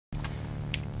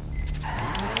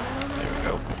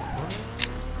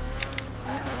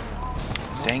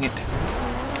Dang it.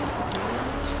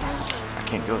 I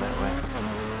can't go that way.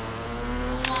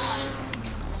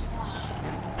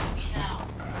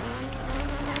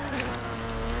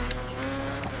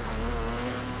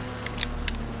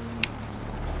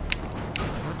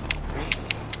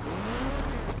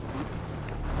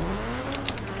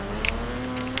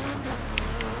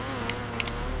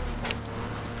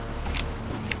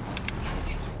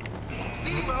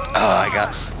 Oh, I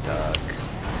got stuck.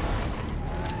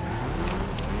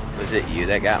 Was it you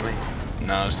that got me?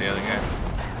 No, it's the other guy.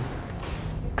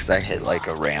 Because I hit like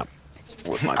a ramp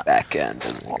with my back end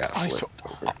and then got flipped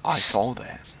over. I saw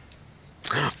that.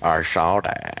 I saw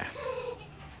that.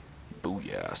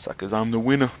 Booyah, suckers, I'm the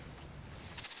winner.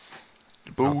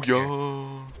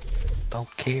 Booyah.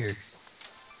 Don't care.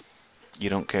 You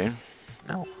don't care?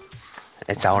 No.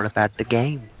 It's all about the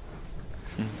game.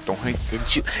 Don't hate.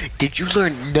 Did you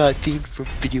learn nothing from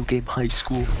video game high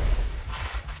school?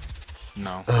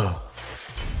 No. Ugh.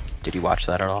 Did you watch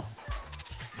that at all?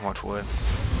 Watch what?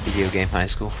 Video game high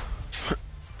school?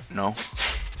 No.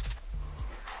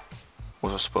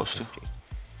 Was I supposed to?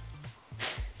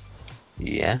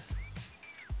 Yeah.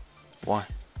 Why?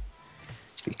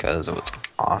 Because it was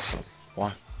awesome.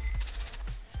 Why?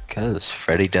 Because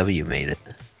Freddie W made it.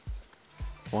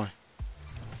 Why?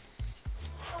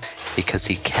 Because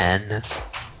he can.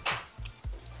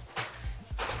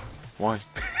 Why?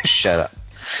 Shut up.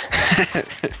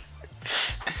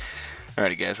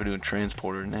 Alrighty guys, we're doing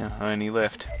transporter now. How many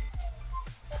left?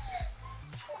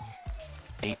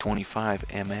 825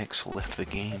 MX left the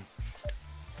game.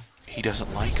 He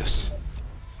doesn't like us.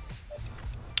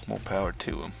 More power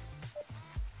to him.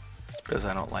 Because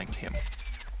I don't like him.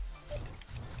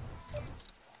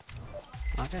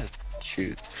 I gotta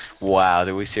choose. Wow,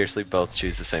 did we seriously both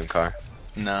choose the same car?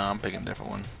 No, I'm picking a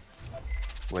different one.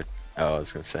 What? Oh, I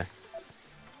was gonna say.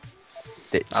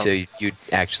 So you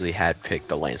actually had picked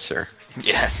the Lancer.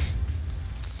 Yes.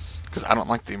 Because I don't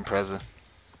like the Impreza.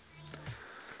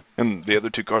 And the other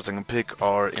two cars I can pick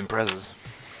are Imprezas.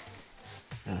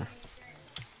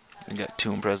 I got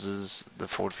two Imprezas, the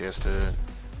Ford Fiesta,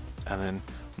 and then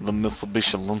the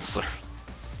Mitsubishi Lancer.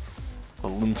 The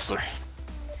Lancer.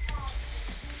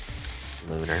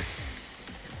 Lunar.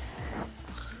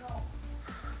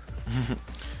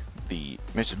 The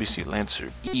Mitsubishi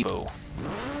Lancer Evo.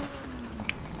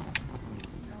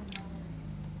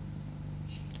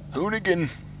 Hoonigan.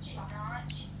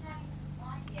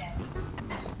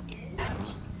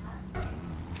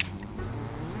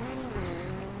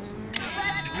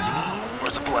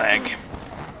 Where's the flag?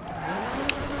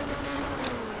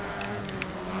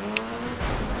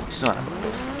 Son of a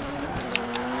bitch.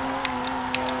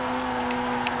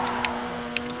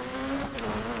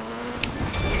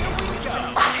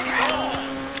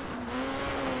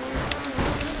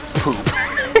 Poop.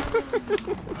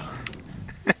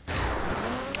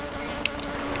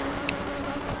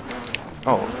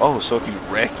 Oh, so if you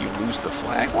wreck, you lose the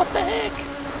flag? What the heck?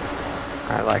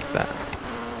 I like that.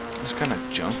 It's kind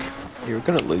of junk. You were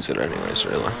gonna lose it anyways,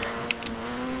 really.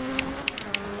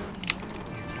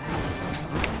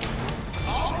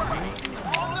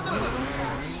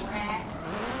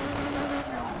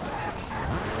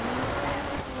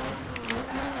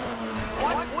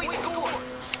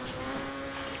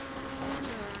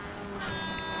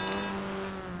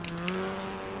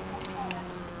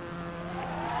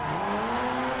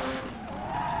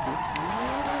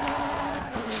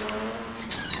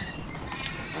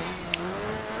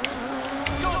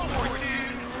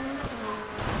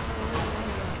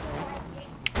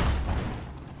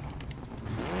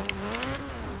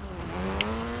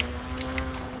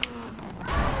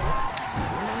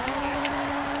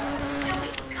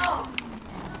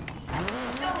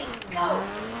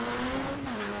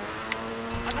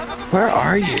 Where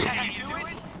are you?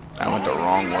 I went the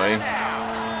wrong way.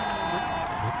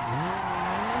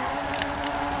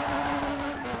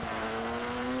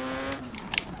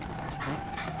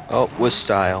 Oh, with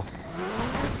style.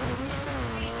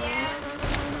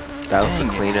 That was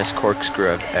the cleanest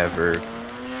corkscrew I've ever.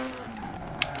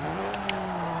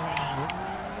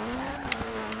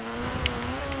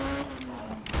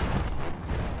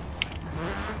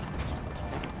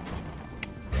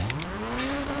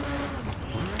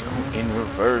 In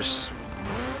reverse.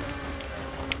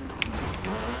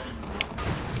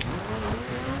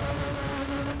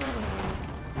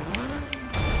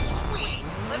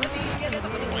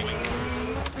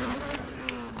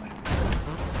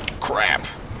 Crap.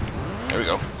 There we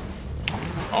go.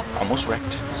 Oh, almost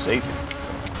wrecked. Saved it.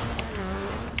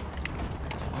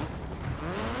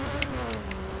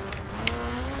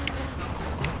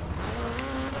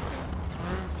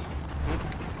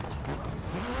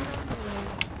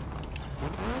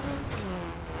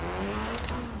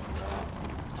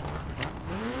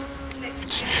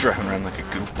 Driving around like a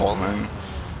goofball, man.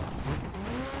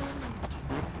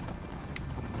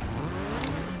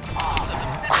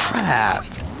 Crap!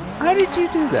 How did you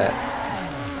do that?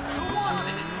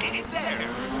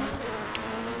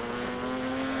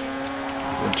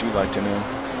 Wouldn't you like to know?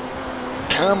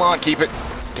 Come on, keep it.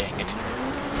 Dang it.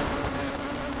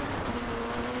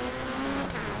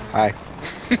 Hi.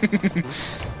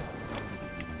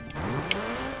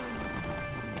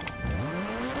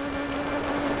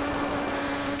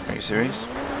 Are you serious?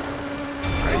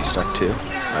 Are you stuck too?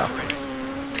 No.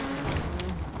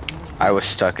 I was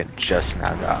stuck and just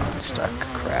now got unstuck.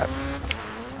 Crap.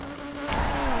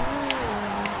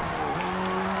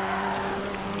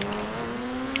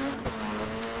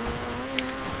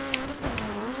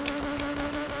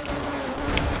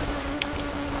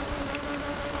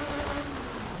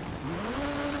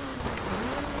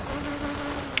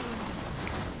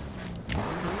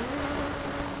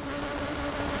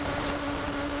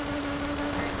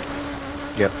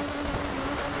 Yep.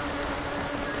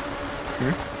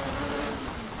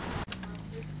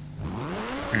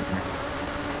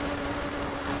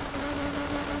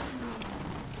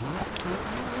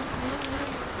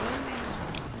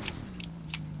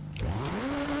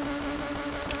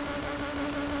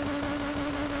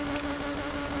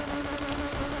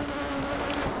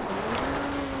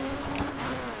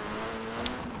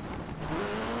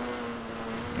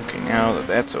 Okay, now that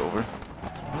that's over.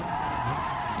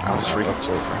 I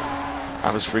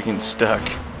was freaking stuck.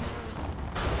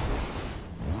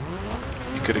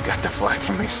 You could have got the flag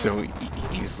from me so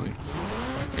easily.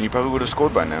 And you probably would have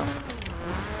scored by now.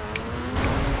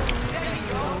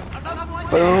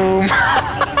 Boom!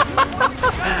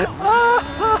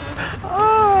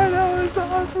 Oh, that was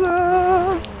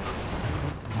awesome!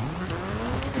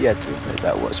 Yeah, to admit,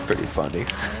 that was pretty funny.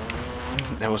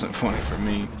 That wasn't funny for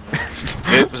me.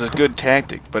 It was a good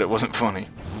tactic, but it wasn't funny.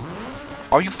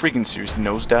 Are you freaking serious?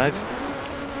 Nosedive?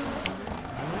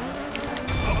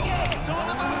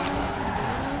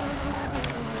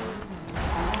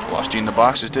 Lost you in the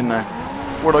boxes, didn't I?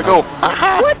 Where'd I go?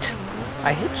 Aha! What?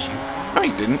 I hit you. No,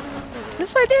 you didn't.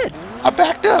 Yes, I did. I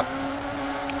backed up.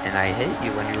 And I hit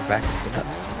you when you were backing up.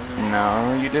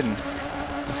 No, you didn't.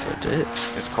 Yes, I did.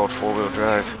 It's called four-wheel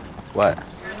drive. What?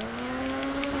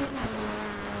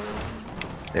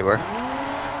 They were?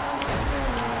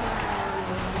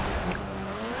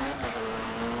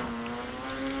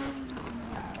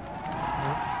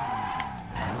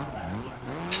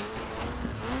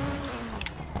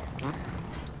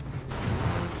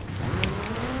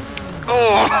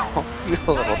 Oh, you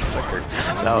little sucker.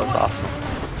 That was awesome.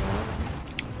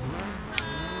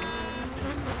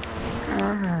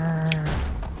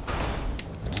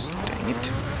 Dang it.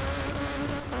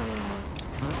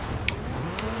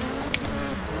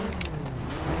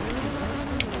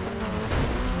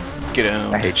 Get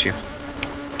out. I hate you.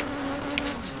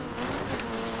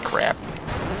 Crap.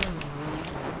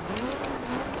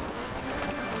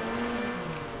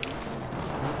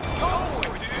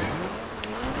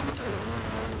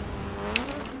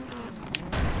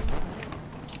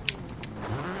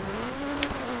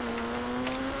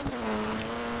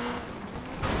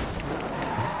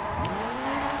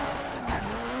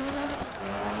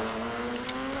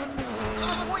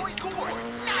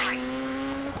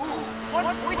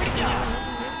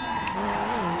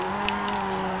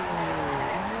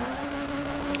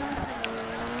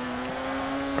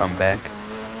 Run back.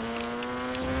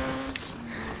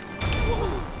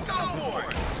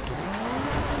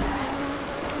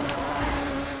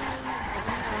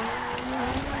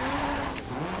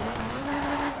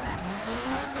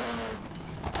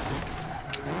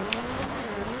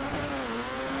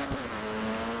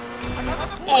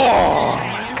 Oh,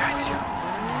 he's got you.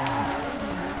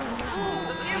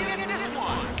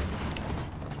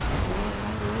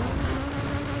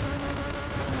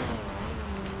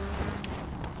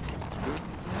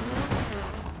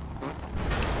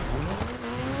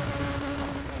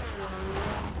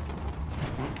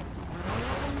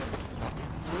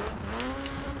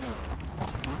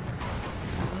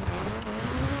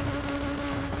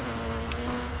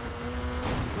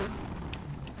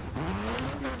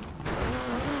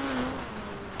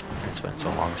 It's been so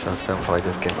long since I played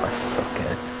this game. I suck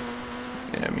at it.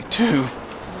 Yeah, me too.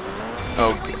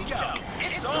 Okay.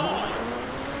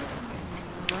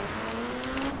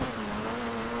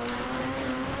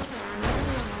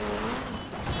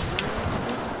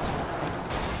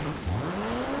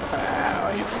 Wow,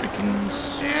 are you freaking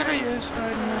serious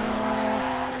right now?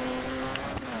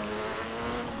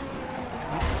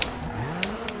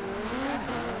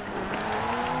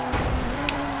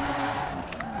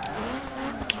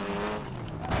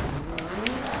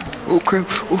 Oh crap!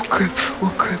 Oh crap!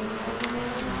 Oh crap!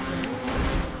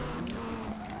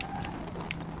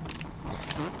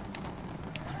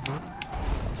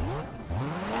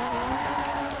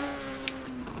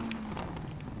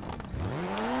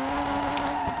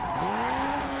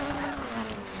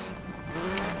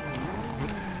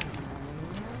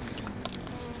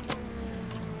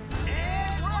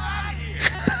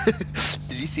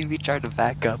 Did you see me try to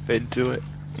back up into it?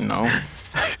 No.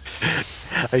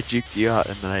 I juked you out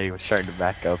and then I was trying to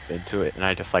back up into it and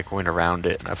I just like went around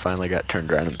it and I finally got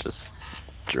turned around and just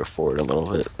drove forward a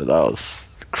little bit, but that was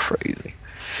crazy.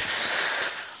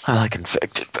 I like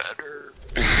infected better.